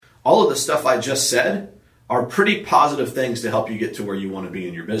all of the stuff I just said are pretty positive things to help you get to where you want to be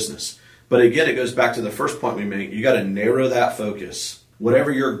in your business. But again, it goes back to the first point we make. You got to narrow that focus.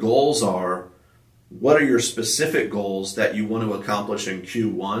 Whatever your goals are, what are your specific goals that you want to accomplish in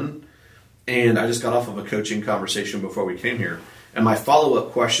Q1? And I just got off of a coaching conversation before we came here. And my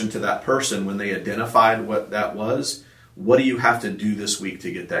follow-up question to that person when they identified what that was, what do you have to do this week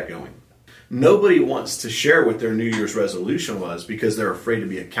to get that going? Nobody wants to share what their New Year's resolution was because they're afraid to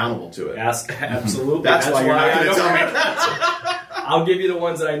be accountable to it. Absolutely. That's why you're not going to tell me. I'll give you the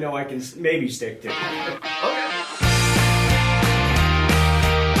ones that I know I can maybe stick to. Okay.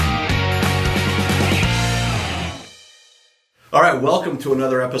 All right, welcome to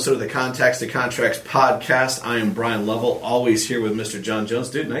another episode of the Contacts to Contracts podcast. I am Brian Lovell, always here with Mr. John Jones.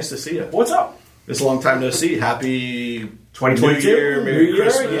 Dude, nice to see you. What's up? It's a long time no see. Happy 2022. New Year, Merry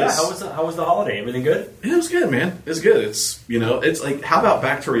Christmas. Yeah, how was the holiday? Everything good? It was good, man. It's good. It's like, how about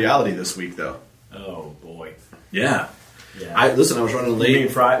back to reality this week, though? Oh, boy. Yeah. Yeah. I was running late. You mean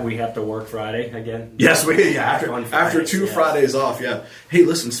Friday? We have to work Friday again? Yes, after two Fridays off, yeah. Hey,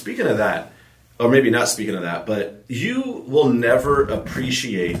 listen, speaking of that, or maybe not speaking of that, but you will never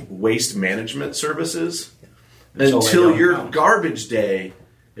appreciate waste management services until your garbage day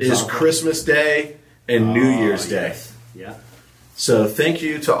is Christmas Day and New Year's Day. Yes. Yeah. So thank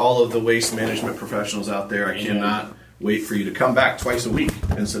you to all of the waste management professionals out there. I cannot wait for you to come back twice a week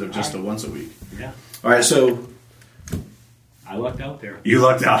instead of just once a week. Yeah. All right, so I lucked out there. you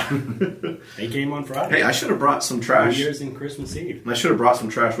lucked out. They came on Friday. Hey, I should have brought some trash. New Year's and Christmas Eve. I should have brought some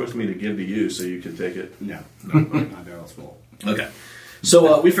trash with me to give to you so you could take it. No, my barrel's full. Okay.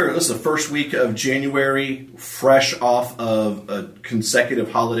 So we figured this is the first week of January, fresh off of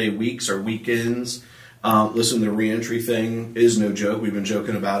consecutive holiday weeks or weekends. Listen, the reentry thing is no joke. We've been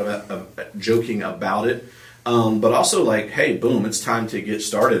joking about it. But also, like, hey, boom, it's time to get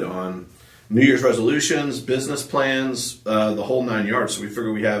started on New Year's resolutions, business plans, the whole 9 yards. So we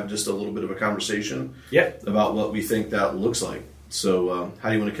figure we have just a little bit of a conversation about what we think that looks like. So how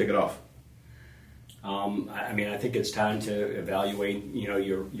do you want to kick it off? I think it's time to evaluate,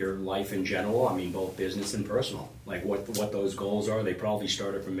 your life in general. I mean, both business and personal. Like what those goals are. They probably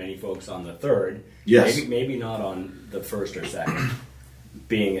started for many folks on the 3rd. Yes. Maybe not on the 1st or 2nd.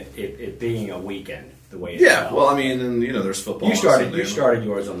 being a weekend. The way it yeah, felt. well, I mean, and there's football. You started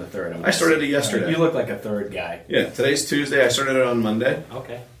yours on the 3rd. I started it yesterday. You look like a 3rd guy. Yeah, today's Tuesday. I started it on Monday.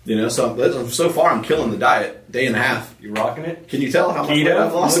 Okay. So far I'm killing the diet. Day and a half. You rocking it? Can you tell how much weight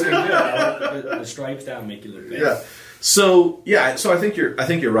I've lost? Looking good. I like the stripes down make you look good. Yeah. So I think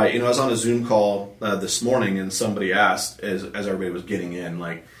you're right. I was on a Zoom call this morning and somebody asked as everybody was getting in,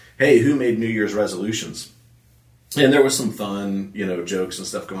 like, hey, who made New Year's resolutions? And there was some fun, jokes and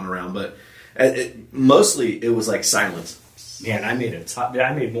stuff going around, but mostly it was like silence. Man, I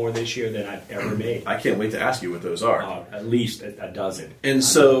made more this year than I've ever made. I can't wait to ask you what those are. At least a dozen. And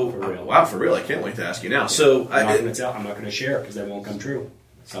so, for real. Wow, for real, I can't wait to ask you now. So I'm not going to share because that won't come true.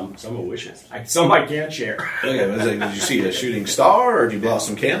 Some are wishes. Some I can't share. Okay, did you see a shooting star, or did you blow out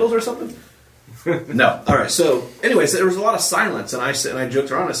some candles or something? No. All right. So, anyways, there was a lot of silence, and I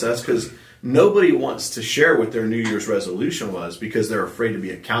joked around. I said that's because nobody wants to share what their New Year's resolution was because they're afraid to be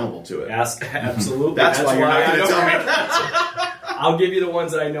accountable to it. Absolutely. That's why you're not going to tell me. I'll give you the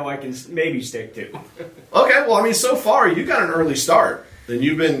ones that I know I can maybe stick to. Okay. Well, so far you got an early start. Then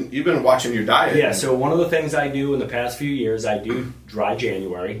you've been watching your diet. Yeah. So one of the things I do in the past few years, I do dry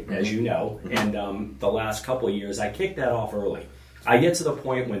January, as you know, and the last couple of years I kicked that off early. I get to the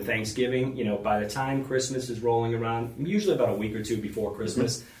point when Thanksgiving, by the time Christmas is rolling around, usually about a week or two before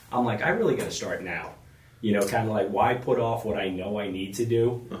Christmas, I'm like, I really got to start now. Kind of like, why put off what I know I need to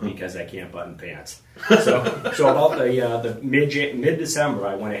do because I can't button pants. So about the mid-December,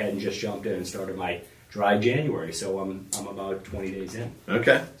 I went ahead and just jumped in and started my dry January. So I'm about 20 days in.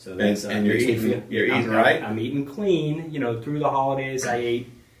 Okay. So that's, and you're eating right? I'm eating clean. Through the holidays, I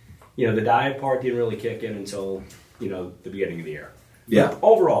ate. The diet part didn't really kick in until the beginning of the year. Yeah. But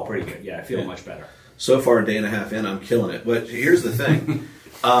overall, pretty good. Yeah, I feel much better. So far, a day and a half in, I'm killing it. But here's the thing.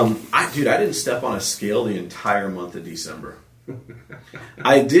 I didn't step on a scale the entire month of December.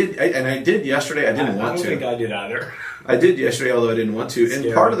 I did yesterday. I didn't want to. I don't think I did either. I did yesterday, although I didn't want to.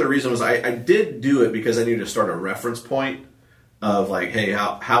 And part of the reason was I did do it because I needed to start a reference point of like, hey,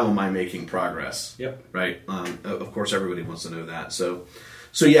 how am I making progress? Yep. Right. Of course, everybody wants to know that. So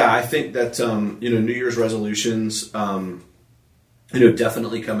yeah, I think that New Year's resolutions,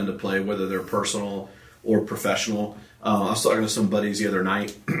 definitely come into play, whether they're personal or professional. I was talking to some buddies the other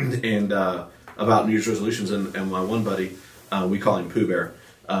night and about New Year's resolutions, and my one buddy, we call him Pooh Bear.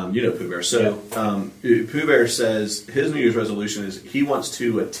 You know Pooh Bear. So Pooh Bear says his New Year's resolution is he wants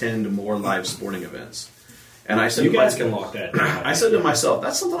to attend more live sporting events. And I said, you guys can lock that down. I said to myself,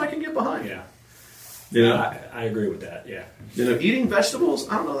 that's something I can get behind. Yeah. You know, I agree with that. Yeah. You know, eating vegetables,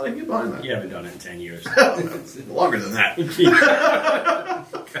 I don't know that I can get behind that. You haven't done it in 10 years. Longer than that.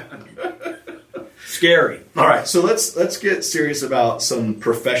 Scary. All right, so let's get serious about some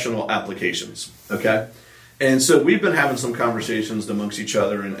professional applications, okay? And so we've been having some conversations amongst each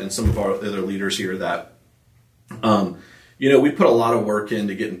other and some of our other leaders here that, you know, we put a lot of work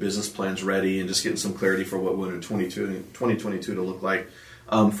into getting business plans ready and just getting some clarity for what we want in 2022 to look like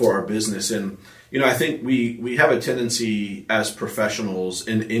for our business. And, you know, I think we have a tendency as professionals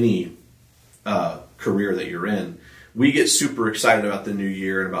in any career that you're in, we get super excited about the new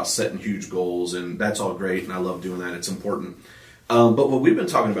year and about setting huge goals, and that's all great, and I love doing that. It's important. But what we've been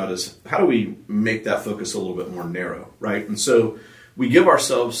talking about is how do we make that focus a little bit more narrow, right? And so we give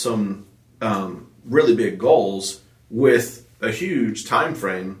ourselves some really big goals with a huge time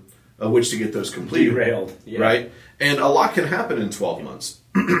frame of which to get those completed. Derailed, yeah. Right? And a lot can happen in 12 months,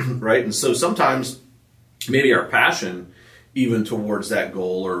 right? And so sometimes maybe our passion even towards that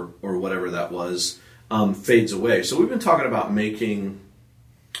goal or whatever that was fades away. So we've been talking about making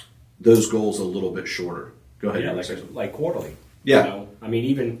those goals a little bit shorter. Go ahead. Yeah, like quarterly. Yeah. You know? I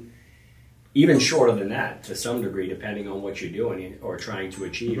mean, even shorter than that to some degree, depending on what you're doing or trying to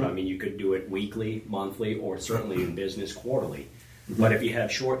achieve. Mm-hmm. I mean, you could do it weekly, monthly, or certainly in business quarterly. Mm-hmm. But if you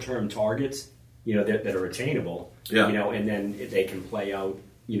have short-term targets, you know, that are attainable, you know, and then they can play out,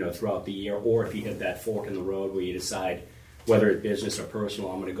 you know, throughout the year, or if you hit that fork in the road where you decide whether it's business or personal,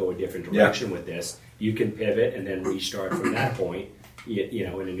 I'm going to go a different direction with this, you can pivot and then restart from that point, you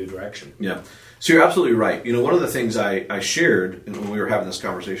know, in a new direction. Yeah. So you're absolutely right. You know, one of the things I shared when we were having this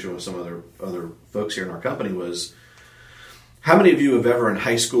conversation with some other folks here in our company was, how many of you have ever in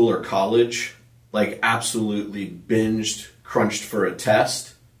high school or college, like absolutely binged, crunched for a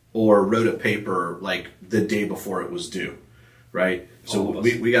test, or wrote a paper like the day before it was due, right? So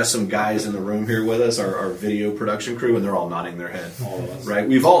we got some guys in the room here with us, our video production crew, and they're all nodding their head. All of us. Right?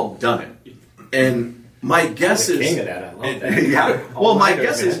 We've all done it. And my guess is... king of that. I love that. Yeah. Well, my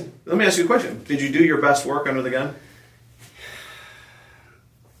guess is... Let me ask you a question. Did you do your best work under the gun?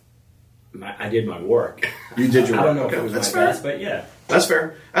 I did my work. You did your work. I don't know if okay. it was That's my fair. best, but yeah. That's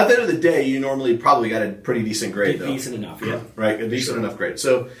fair. At the end of the day, you normally probably got a pretty decent grade, though. Decent enough, yeah. Right? A decent enough grade.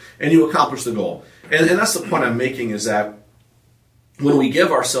 So, and you accomplish the goal. And that's the point I'm making, is that when we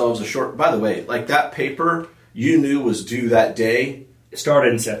give ourselves a short... By the way, like that paper you knew was due that day... It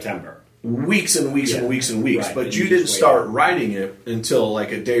started in September. Weeks and weeks and weeks and weeks. Right. But And you you didn't just start waited. writing it until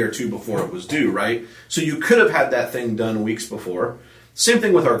like a day or two before it was due, right? So you could have had that thing done weeks before. Same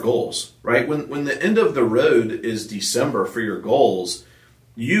thing with our goals, right? When the end of the road is December for your goals,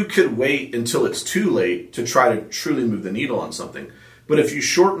 you could wait until it's too late to try to truly move the needle on something. But if you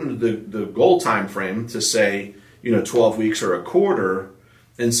shortened the goal time frame to say, 12 weeks or a quarter,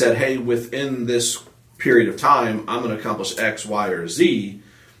 and said, hey, within this period of time, I'm going to accomplish X, Y, or Z,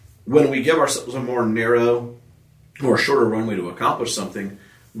 when we give ourselves a more narrow or shorter runway to accomplish something,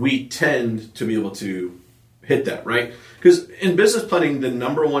 we tend to be able to hit that, right? Because in business planning, the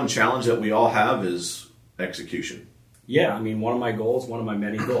number one challenge that we all have is execution. Yeah, I mean, one of my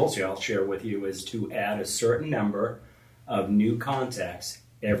many goals here I'll share with you is to add a certain number of new contacts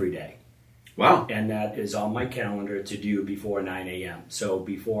every day. Wow. And that is on my calendar to do before 9 a.m. So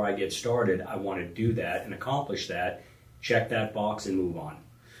before I get started, I want to do that and accomplish that, check that box and move on.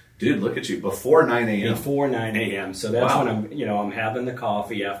 Dude, look at you. Before 9 a.m. Before 9 a.m. So that's Wow. when I'm having the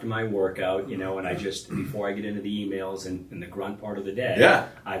coffee after my workout, and I just, before I get into the emails and the grunt part of the day,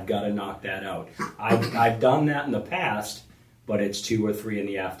 I've got to knock that out. I've done that in the past, but it's 2 or 3 in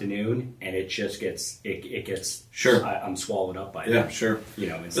the afternoon, and it just gets, it gets, sure. I'm swallowed up by it. Yeah, sure.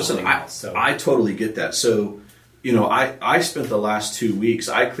 In Listen, something else. So. I totally get that. So, I spent the last 2 weeks,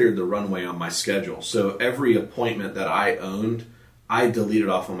 I cleared the runway on my schedule. So every appointment that I owned, I deleted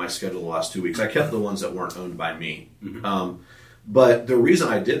off on my schedule the last 2 weeks. I kept the ones that weren't owned by me. Mm-hmm. But the reason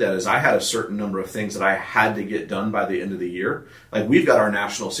I did that is I had a certain number of things that I had to get done by the end of the year. Like we've got our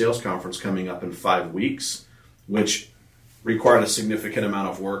national sales conference coming up in 5 weeks, which required a significant amount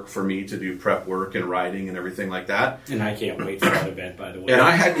of work for me to do prep work and writing and everything like that. And I can't wait for that event, by the way. And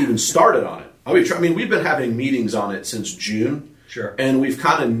I hadn't even started on it. We've been having meetings on it since June. Sure. And we've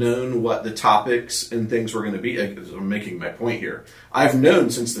kind of known what the topics and things were going to be. I'm making my point here. I've known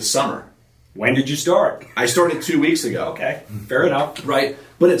since the summer. When did you start? I started 2 weeks ago. Okay, fair enough. Right.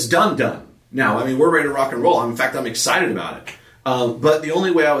 But it's done. Now, we're ready to rock and roll. In fact, I'm excited about it. But the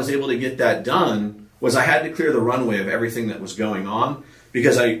only way I was able to get that done was I had to clear the runway of everything that was going on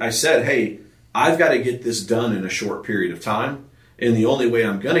because I said, hey, I've got to get this done in a short period of time. And the only way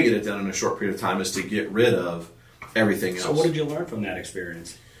I'm going to get it done in a short period of time is to get rid of everything else. So what did you learn from that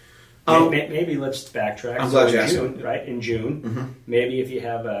experience? Maybe let's backtrack. I'm glad you in asked. June, right? In June, maybe if you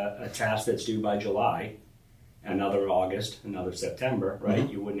have a task that's due by July, another August, another September, right?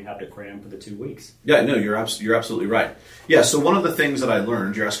 You wouldn't have to cram for the 2 weeks. Yeah, no, you're absolutely right. Yeah, so one of the things that I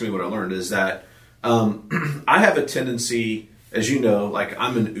learned, you're asking me what I learned, is that I have a tendency, as you know, like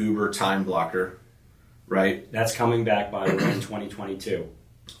I'm an uber time blocker, right? That's coming back, by the way, in 2022.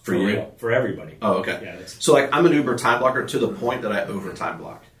 For you? Real, for everybody. Oh, okay. Yeah, so like I'm an uber time blocker to the point that I over time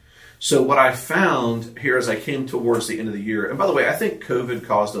block. So what I found here as I came towards the end of the year, and by the way, I think COVID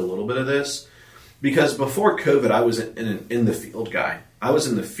caused a little bit of this, because before COVID, I was in the field guy. I was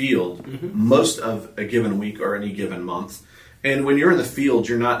in the field most of a given week or any given month. And when you're in the field,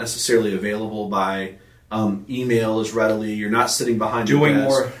 you're not necessarily available by email as readily. You're not sitting behind doing your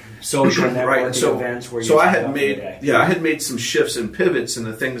desk. more social networking Right. So, events where you so I had made some shifts and pivots in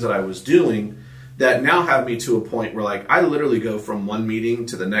the things that I was doing that now have me to a point where like I literally go from one meeting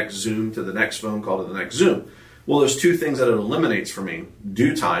to the next Zoom to the next phone call to the next Zoom. Well, there's two things that it eliminates for me: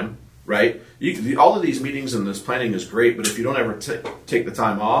 due time, right? All of these meetings and this planning is great, but if you don't ever take the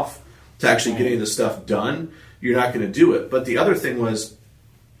time off to actually get any of this stuff done, you're not going to do it. But the other thing was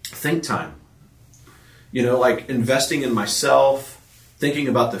think time. You know, like investing in myself, thinking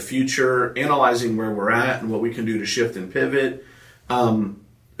about the future, analyzing where we're at and what we can do to shift and pivot.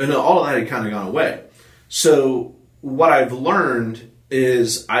 And all of that had kind of gone away. So what I've learned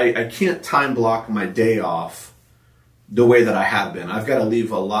is I can't time block my day off the way that I have been. I've got to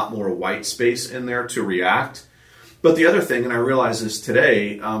leave a lot more white space in there to react. But the other thing, and I realized this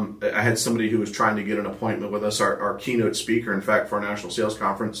today, I had somebody who was trying to get an appointment with us, our keynote speaker, in fact, for our national sales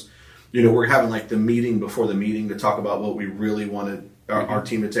conference. You know, we're having like the meeting before the meeting to talk about what we really wanted our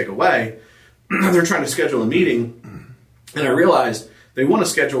team to take away. They're trying to schedule a meeting, and I realized they want to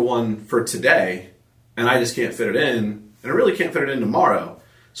schedule one for today, and I just can't fit it in, and I really can't fit it in tomorrow.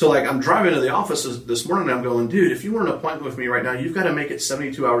 So like I'm driving to the office this morning, and I'm going, dude, if you want an appointment with me right now, you've got to make it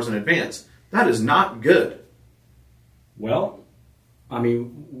 72 hours in advance. That is not good. Well, I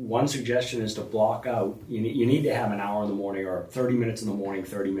mean, one suggestion is to block out. You need to have an hour in the morning or 30 minutes in the morning,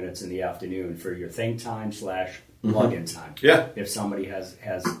 30 minutes in the afternoon for your think time / plug-in time. Yeah. If somebody has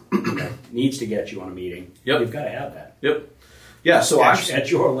needs to get you on a meeting, you've got to have that. Yep. Yeah. So at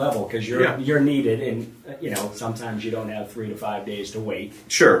your level, because you're needed, and sometimes you don't have 3 to 5 days to wait.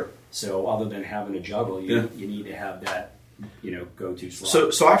 Sure. So other than having to juggle, you need to have that go-to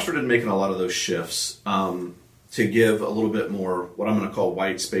slot. So I've started making a lot of those shifts to give a little bit more what I'm going to call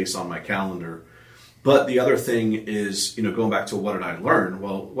white space on my calendar. But the other thing is, going back to what did I learn?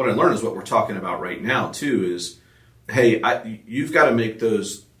 Well, what I learned is what we're talking about right now too. Is hey, you've got to make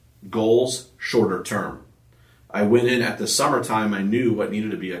those goals shorter term. I went in at the summertime, I knew what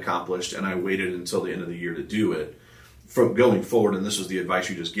needed to be accomplished, and I waited until the end of the year to do it. From going forward, and this was the advice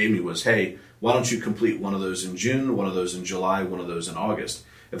you just gave me, was, hey, why don't you complete one of those in June, one of those in July, one of those in August?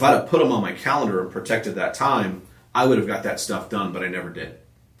 If I'd have put them on my calendar and protected that time, I would have got that stuff done, but I never did.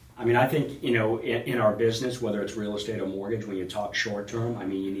 I mean, I think, in our business, whether it's real estate or mortgage, when you talk short term, I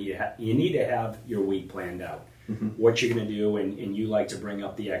mean, you need to have your week planned out. What you're going to do, and you like to bring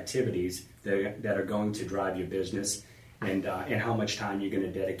up the activities that are going to drive your business, and how much time you're going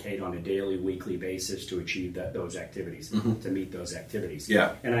to dedicate on a daily, weekly basis to achieve those activities, to meet those activities.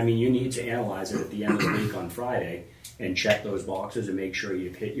 Yeah. And I mean, you need to analyze it at the end of the week on Friday and check those boxes and make sure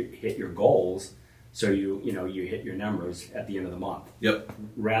you've hit your goals, so you hit your numbers at the end of the month. Yep.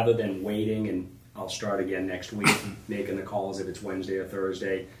 Rather than waiting and I'll start again next week, making the calls if it's Wednesday or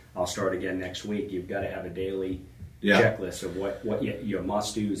Thursday. I'll start again next week. You've got to have a daily checklist of what your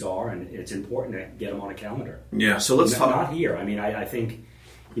must-dos are, and it's important to get them on a calendar. Yeah, so let's talk. Not here. I mean, I think,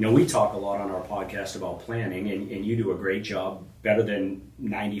 we talk a lot on our podcast about planning, and you do a great job, better than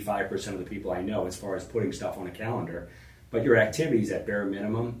 95% of the people I know as far as putting stuff on a calendar. But your activities at bare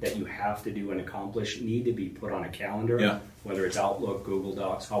minimum that you have to do and accomplish need to be put on a calendar, whether it's Outlook, Google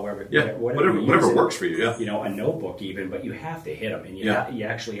Docs, however, whatever works for you. A notebook even, but you have to hit them, and you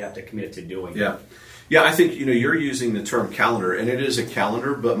actually have to commit to doing it. Yeah, I think you're using the term calendar, and it is a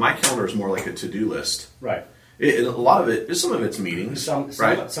calendar, but my calendar is more like a to-do list. Right. A lot of it, some of it's meetings,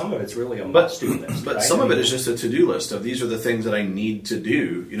 right? Some of it's really a must-do list. But some of it is just a to-do list of these are the things that I need to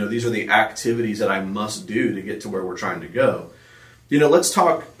do. These are the activities that I must do to get to where we're trying to go. Let's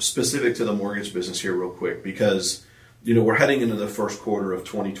talk specific to the mortgage business here real quick, because, we're heading into the first quarter of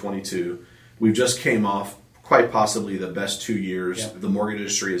 2022. We've just came off quite possibly the best 2 years the mortgage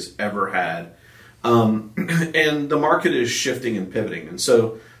industry has ever had. And the market is shifting and pivoting. And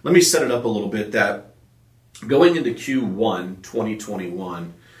so let me set it up a little bit that going into Q1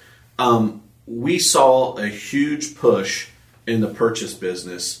 2021, we saw a huge push in the purchase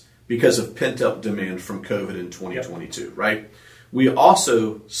business because of pent-up demand from COVID in 2022, right? We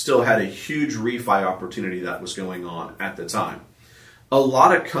also still had a huge refi opportunity that was going on at the time. A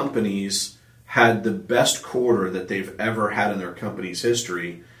lot of companies had the best quarter that they've ever had in their company's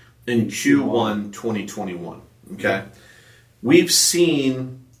history in Q1 2021, okay? We've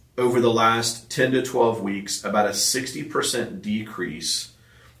seen over the last 10 to 12 weeks about a 60% decrease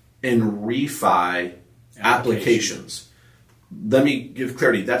in refi applications. Let me give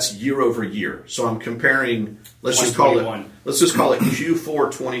clarity. That's year over year. So I'm comparing, let's just call it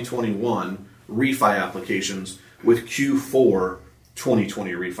Q4 2021 refi applications with Q4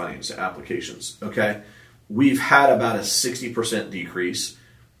 2020 refinance applications, okay? We've had about a 60% decrease.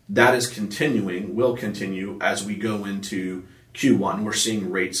 That is continuing, will continue as we go into Q1. We're seeing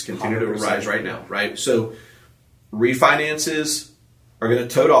rates continue to rise right now, right? So refinances are going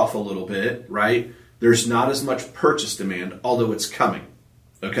to tote off a little bit, right? There's not as much purchase demand, although it's coming,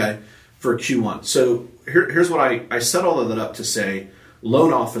 okay, for Q1. So here's what I set all of that up to say,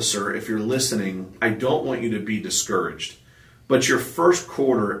 loan officer, if you're listening, I don't want you to be discouraged, but your first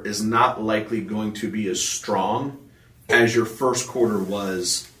quarter is not likely going to be as strong as your first quarter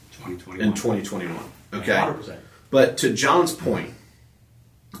was in 2021, okay? 100%. But to John's point,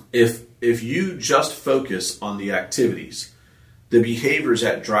 if you just focus on the activities, the behaviors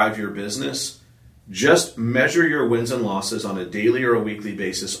that drive your business, just measure your wins and losses on a daily or a weekly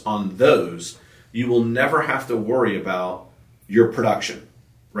basis on those, you will never have to worry about your production,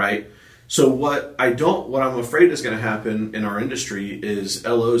 right? So what I'm afraid is going to happen in our industry is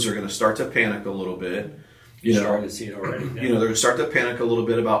LOs are going to start to panic a little bit. Starting to see it already. Yeah. They're going to start to panic a little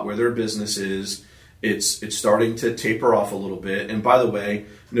bit about where their business is. It's starting to taper off a little bit. And by the way,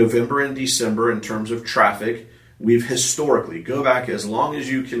 November and December in terms of traffic, we've historically, go back as long as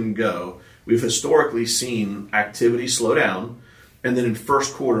you can go, we've historically seen activity slow down and then in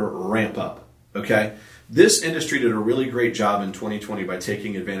first quarter ramp up, okay? This industry did a really great job in 2020 by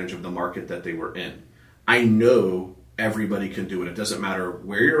taking advantage of the market that they were in. I know everybody can do it. It doesn't matter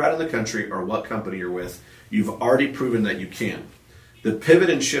where you're at in the country or what company you're with. You've already proven that you can. The pivot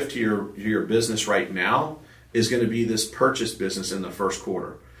and shift to your business right now is going to be this purchase business in the first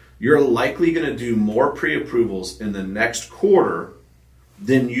quarter. You're likely going to do more pre-approvals in the next quarter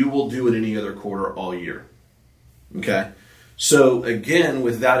than you will do in any other quarter all year. Okay? So again,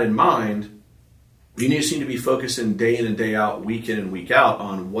 with that in mind, you need to be focusing day in and day out, week in and week out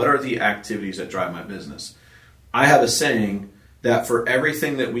on what are the activities that drive my business. I have a saying that for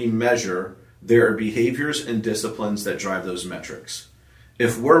everything that we measure, there are behaviors and disciplines that drive those metrics.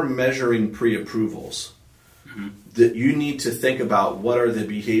 If we're measuring pre-approvals, that you need to think about what are the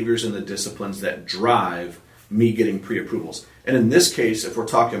behaviors and the disciplines that drive me getting pre-approvals. And in this case, if we're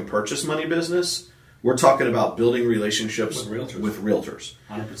talking purchase money business, we're talking about building relationships with realtors.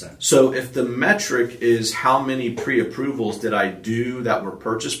 100%. So if the metric is how many pre-approvals did I do that were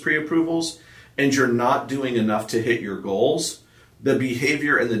purchase pre-approvals, and you're not doing enough to hit your goals, the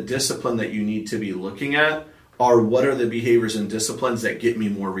behavior and the discipline that you need to be looking at are what are the behaviors and disciplines that get me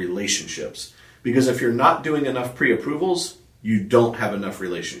more relationships. Because if you're not doing enough pre-approvals, you don't have enough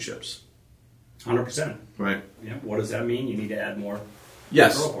relationships. 100%. Right. Yeah. What does that mean? You need to add more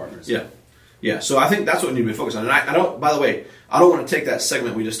referral partners. Yeah. Yeah. So I think that's what we need to be focused on. And I don't, by the way, I don't want to take that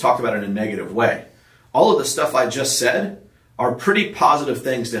segment we just talked about in a negative way. All of the stuff I just said are pretty positive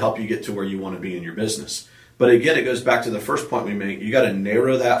things to help you get to where you want to be in your business. But again, it goes back to the first point we make. You got to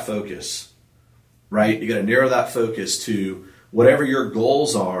narrow that focus, right? You got to narrow that focus to whatever your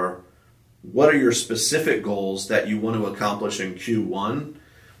goals are. What are your specific goals that you want to accomplish in Q1?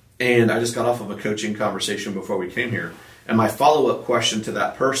 And I just got off of a coaching conversation before we came here. And my follow-up question to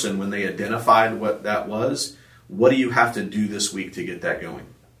that person when they identified what that was, what do you have to do this week to get that going?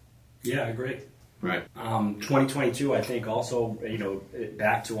 Yeah, I agree. Right. 2022, I think also,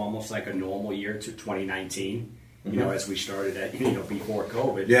 back to almost like a normal year to 2019, as we started at, before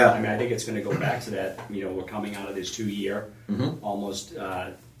COVID. Yeah. I mean, I think it's going to go back to that, we're coming out of this 2-year almost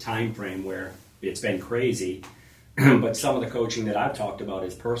time frame where it's been crazy. But some of the coaching that I've talked about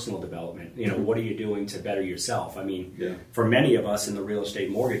is personal development. What are you doing to better yourself? I mean, for many of us in the real estate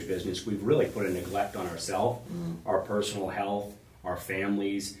mortgage business, we've really put a neglect on ourselves, our personal health, our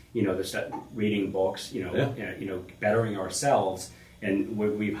families, reading books, bettering ourselves. And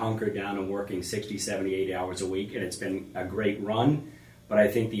we've hunkered down and working 60, 70, 80 hours a week, and it's been a great run. But I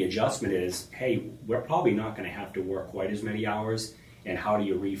think the adjustment is, hey, we're probably not going to have to work quite as many hours, and how do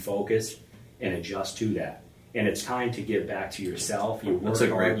you refocus? and adjust to that. And it's time to give back to yourself. You work That's a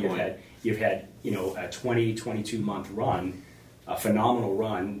hard. great point. You've had a 20, 22 month run, a phenomenal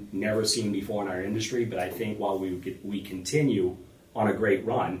run, never seen before in our industry. But I think while we continue on a great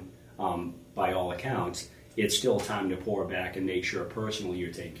run, by all accounts, it's still time to pour back and make sure personally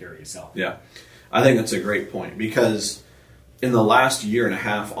you're taking care of yourself. Yeah, I think that's a great point, because in the last year and a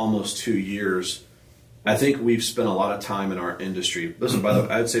half, almost 2 years, I think we've spent a lot of time in our industry. Listen, by the way,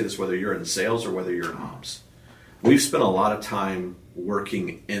 I'd say this whether you're in sales or whether you're in ops. We've spent a lot of time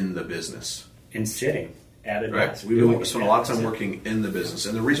working in the business. And sitting at a desk. Right. We've spent a lot of time working in the business.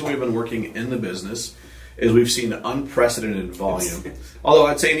 And the reason we've been working in the business is we've seen unprecedented volume. Although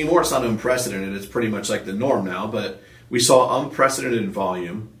I'd say anymore it's not unprecedented. It's pretty much like the norm now. But we saw unprecedented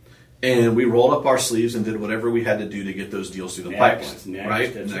volume. And we rolled up our sleeves and did whatever we had to do to get those deals through the pipes.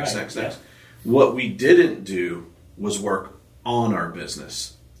 Next. What we didn't do was work on our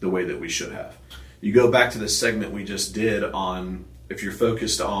business the way that we should have. You go back to the segment we just did on, if you're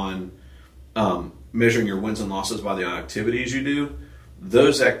focused on measuring your wins and losses by the activities you do,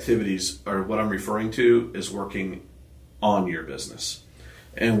 those activities are what I'm referring to is working on your business.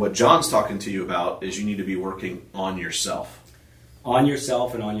 And what John's talking to you about is you need to be working on yourself. On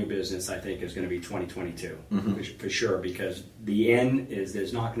yourself and on your business, I think, is going to be 2022 for sure, because the in is,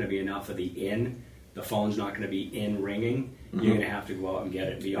 there's not going to be enough of the in. The phone's not going to be in ringing. You're going to have to go out and get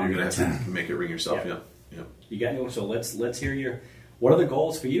it. You're going to have to make it ring yourself. Yeah. You got anyone? So let's hear what are the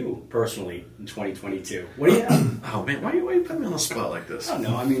goals for you personally in 2022? What do you have? Oh man, why are you putting me on the spot like this? I don't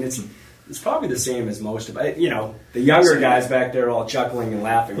know. I mean, it's probably the same as most of it. The younger guys back there are all chuckling and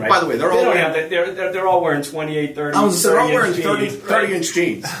laughing. Right? By the way, they're all wearing 28, 30. I was they're all wearing 30-inch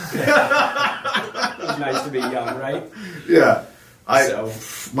jeans. It's nice to be young, right? Yeah.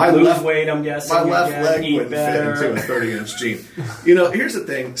 Lose weight, I'm guessing. My left leg wouldn't better. fit into a 30-inch jean. Here's the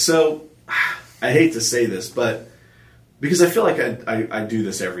thing. So, I hate to say this, but because I feel like I do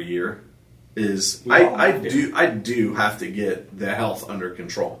this every year, is I do have to get the health under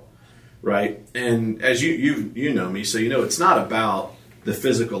control, right? And as you know me, so it's not about the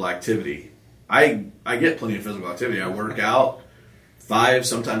physical activity. I get plenty of physical activity. I work out 5,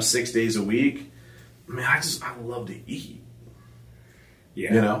 sometimes 6 days a week. I mean, I love to eat.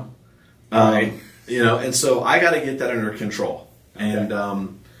 Yeah. And so I got to get that under control. Okay.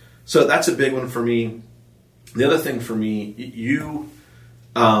 And so that's a big one for me. The other thing for me, you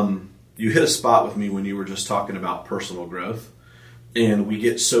hit a spot with me when you were just talking about personal growth. And we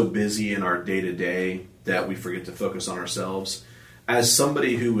get so busy in our day-to-day that we forget to focus on ourselves. As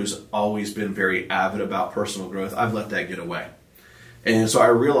somebody who has always been very avid about personal growth, I've let that get away. And so I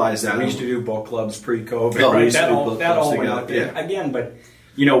realized that we used to do book clubs pre-COVID. No, right? That all went out there. Yeah. Again, but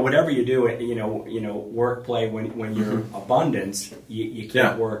whatever you do, work, play. When you're abundance, you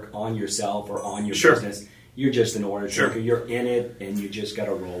can't work on yourself or on your business. You're just an order taker. You're in it, and you just got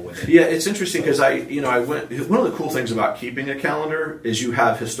to roll with it. Yeah, it's interesting because I went. One of the cool things about keeping a calendar is you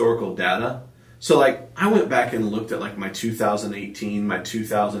have historical data. So, I went back and looked at my 2018, my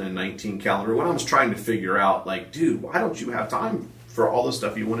 2019 calendar when I was trying to figure out, dude, why don't you have time for all the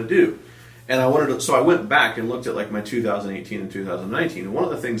stuff you want to do? And so I went back and looked at my 2018 and 2019. And one of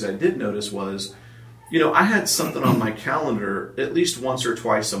the things I did notice was, I had something on my calendar at least once or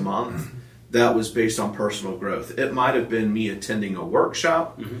twice a month that was based on personal growth. It might have been me attending a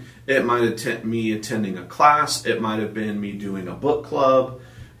workshop. Mm-hmm. It might have been me attending a class. It might have been me doing a book club.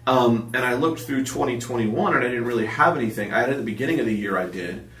 And I looked through 2021 and I didn't really have anything. At the beginning of the year I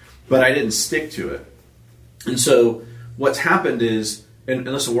did, but I didn't stick to it. And so what's happened is, and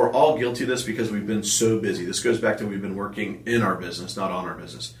listen, we're all guilty of this because we've been so busy. This goes back to we've been working in our business, not on our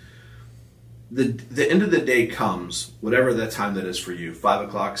business. The end of the day comes, whatever that time that is for you, 5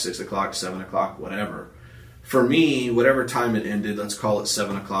 o'clock, 6 o'clock, 7 o'clock, whatever. For me, whatever time it ended, let's call it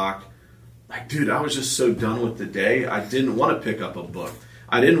 7 o'clock, dude, I was just so done with the day. I didn't want to pick up a book.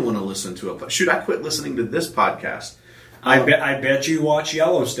 I didn't want to listen to it. Shoot, I quit listening to this podcast. I bet you watch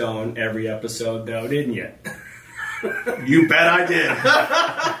Yellowstone every episode, though, didn't you? You bet I did.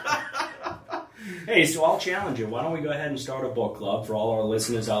 Hey, so I'll challenge you. Why don't we go ahead and start a book club for all our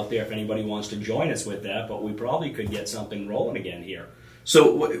listeners out there if anybody wants to join us with that, but we probably could get something rolling again here.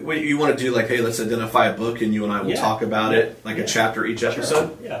 So what you want to do, hey, let's identify a book and you and I will talk about it, a chapter each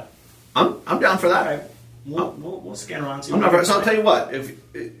episode? Sure. Yeah. I'm down for that. All right. We'll scan around. So I'll tell you what,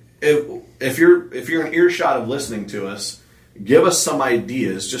 if you're in earshot of listening to us, give us some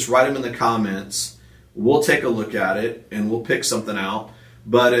ideas. Just write them in the comments. We'll take a look at it and we'll pick something out.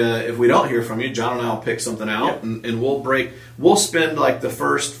 But if we don't hear from you, John and I will pick something out and we'll spend the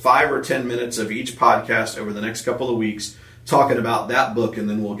first 5 or 10 minutes of each podcast over the next couple of weeks talking about that book, and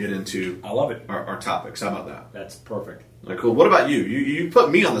then we'll get into I love it. our topics. How about that? That's perfect. All right, cool. What about you? You put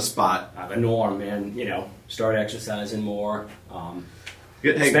me on the spot. I have a norm, man. Start exercising more.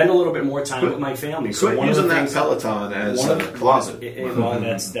 Hey, Spend a little bit more time with my family. So quit using that Peloton as a closet. Well,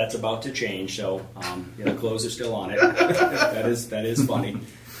 that's about to change. So clothes are still on it. that is funny.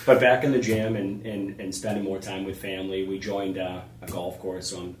 But back in the gym and spending more time with family. We joined a golf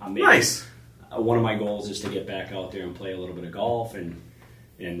course, so I'm making, nice. One of my goals is to get back out there and play a little bit of golf,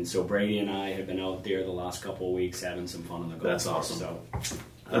 and so Brady and I have been out there the last couple of weeks having some fun on the golf That's course. awesome. So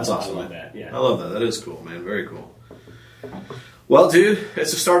That's awesome. I love that. Yeah, I love that. That is cool, man. Very cool. Well, dude,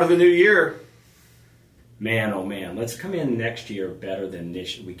 it's the start of a new year. Man, oh man, let's come in next year better than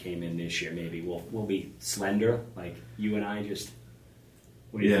we came in this year. Maybe we'll be slender, like you and I. Just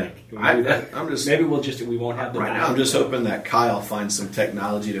what do you think? Can we do that? Maybe we won't have the right now. I'm just hoping that Kyle finds some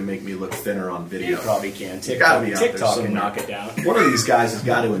technology to make me look thinner on video. You probably can. TikTok can knock it down. One of these guys has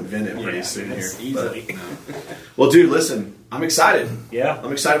got to invent it pretty soon here. Easily. But, no. Well, dude, listen, I'm excited. Yeah,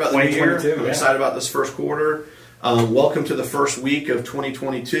 I'm excited about the new year. I'm yeah. excited about this first quarter. Welcome to the first week of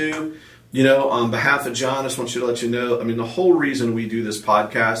 2022. On behalf of John, I just want you to let you know, the whole reason we do this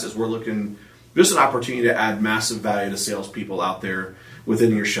podcast is we're looking, just an opportunity to add massive value to salespeople out there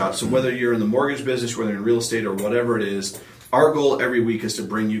within your shop. So whether you're in the mortgage business, whether you're in real estate or whatever it is, our goal every week is to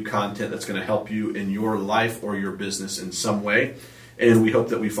bring you content that's going to help you in your life or your business in some way. And we hope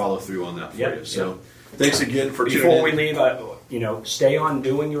that we follow through on that for you. So thanks again for tuning in. Before we leave, stay on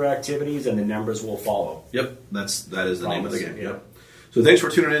doing your activities and the numbers will follow. Yep, that is the name of the game. Yep. So thanks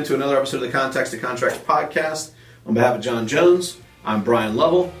for tuning in to another episode of the Contacts to Contracts podcast. On behalf of John Jones, I'm Brian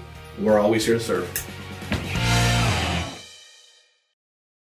Lovell. We're always here to serve.